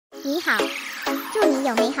你好，祝你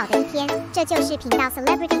有美好的一天。这就是频道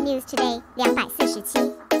Celebrity News Today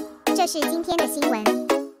 247。这是今天的新闻。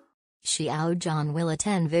Xiao Zhan will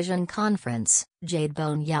attend Vision Conference. Jade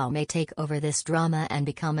Bone Yao may take over this drama and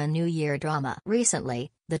become a New Year drama.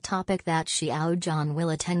 Recently, the topic that Xiao Zhan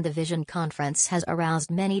will attend the Vision Conference has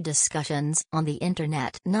aroused many discussions on the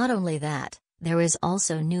internet. Not only that, there is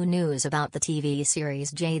also new news about the TV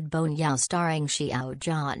series Jade Bone Yao starring Xiao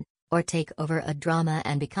Zhan, or take over a drama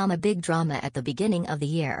and become a big drama at the beginning of the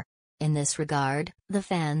year. In this regard, the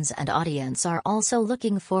fans and audience are also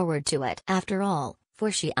looking forward to it. After all, for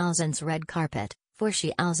Xiao Zhan's red carpet, for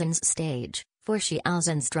Xiao Zhan's stage, for Xiao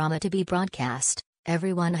Zhan's drama to be broadcast,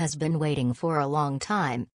 everyone has been waiting for a long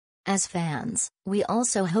time. As fans, we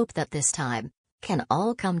also hope that this time can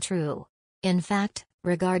all come true. In fact,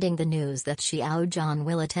 regarding the news that Xiao Zhan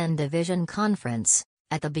will attend the Vision Conference,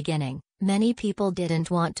 at the beginning, many people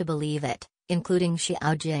didn't want to believe it, including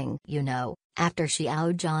Xiao Jing. After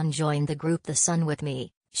Xiao Zhan joined the group The Sun With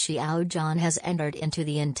Me, Xiao Zhan has entered into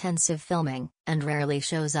the intensive filming, and rarely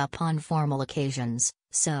shows up on formal occasions,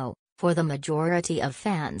 so, for the majority of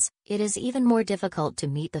fans, it is even more difficult to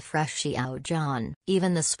meet the fresh Xiao Zhan.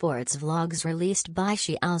 Even the sports vlogs released by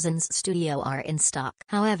Xiao Zhan's studio are in stock.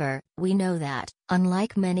 However, we know that,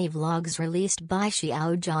 unlike many vlogs released by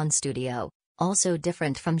Xiao Zhan's studio, also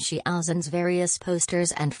different from Xiao Zhan's various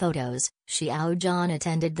posters and photos, Xiao Zhan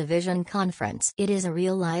attended the Vision Conference. It is a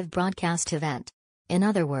real live broadcast event. In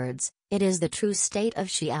other words, it is the true state of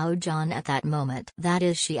Xiao Zhan at that moment. That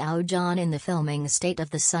is Xiao Zhan in the filming state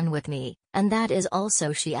of The Sun With Me, and that is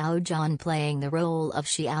also Xiao Zhan playing the role of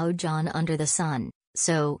Xiao Zhan under the sun.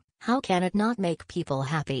 So, how can it not make people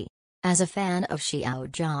happy? As a fan of Xiao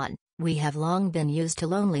Zhan, we have long been used to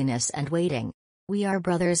loneliness and waiting. We are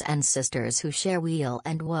brothers and sisters who share weal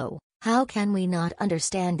and woe. How can we not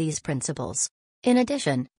understand these principles? In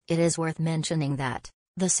addition, it is worth mentioning that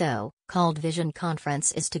the so-called Vision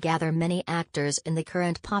Conference is to gather many actors in the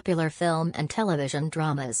current popular film and television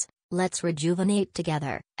dramas. Let's rejuvenate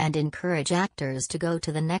together and encourage actors to go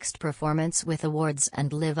to the next performance with awards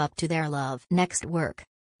and live up to their love. Next work.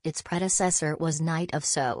 Its predecessor was Night of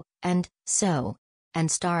So, and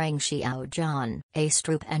starring Xiao Zhan.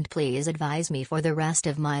 Stroop and Please Advise Me for the Rest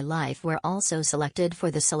of My Life were also selected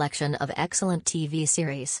for the selection of excellent TV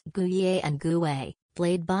series. Gu Ye and Gu Wei,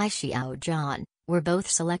 played by Xiao Zhan, were both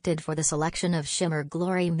selected for the selection of Shimmer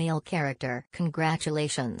Glory male character.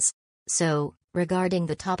 Congratulations. So, regarding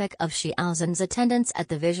the topic of Xiao Zhan's attendance at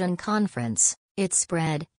the Vision Conference, it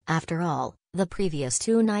spread, after all, the previous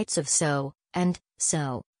 2 nights of Xiao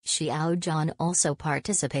Zhan also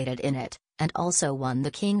participated in it, and also won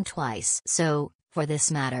the King twice. So, for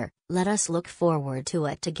this matter, let us look forward to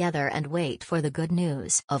it together and wait for the good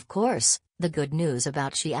news. Of course, the good news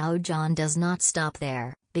about Xiao Zhan does not stop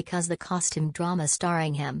there, because the costume drama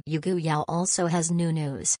starring him Yu Yao also has new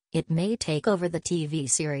news. It may take over the TV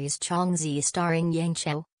series Chongzi starring Yang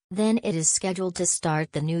Qiu. Then it is scheduled to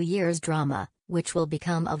start the New Year's drama, which will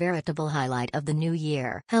become a veritable highlight of the new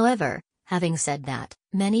year. However, having said that,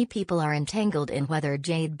 many people are entangled in whether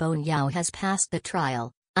Jade Bone Yao has passed the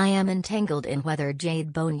trial. I am entangled in whether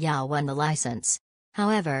Jade Bone Yao won the license.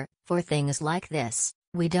 However, for things like this,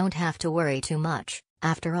 we don't have to worry too much.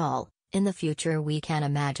 After all, in the future we can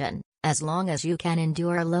imagine, as long as you can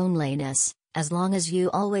endure loneliness, as long as you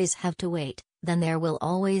always have to wait, then there will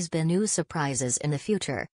always be new surprises in the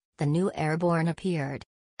future. The new Airborne appeared.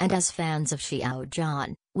 And as fans of Xiao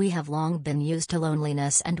Zhan, we have long been used to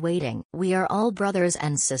loneliness and waiting. We are all brothers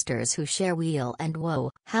and sisters who share weal and woe.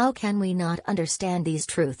 How can we not understand these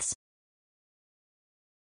truths?